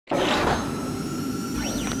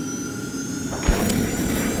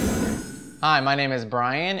Hi, my name is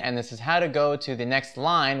Brian, and this is how to go to the next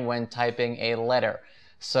line when typing a letter.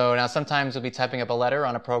 So now sometimes you'll be typing up a letter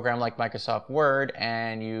on a program like Microsoft Word,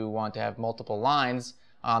 and you want to have multiple lines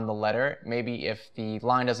on the letter. Maybe if the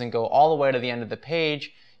line doesn't go all the way to the end of the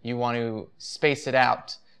page, you want to space it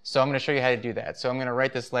out. So I'm going to show you how to do that. So I'm going to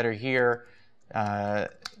write this letter here.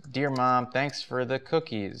 Dear Mom, thanks for the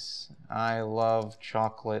cookies. I love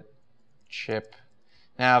chocolate chip.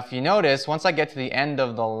 Now, if you notice, once I get to the end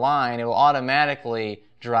of the line, it will automatically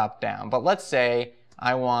drop down. But let's say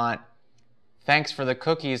I want thanks for the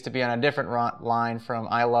cookies to be on a different line from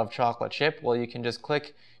I love chocolate chip. Well, you can just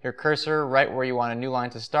click your cursor right where you want a new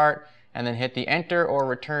line to start and then hit the enter or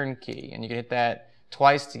return key. And you can hit that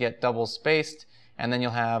twice to get double spaced, and then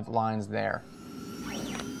you'll have lines there.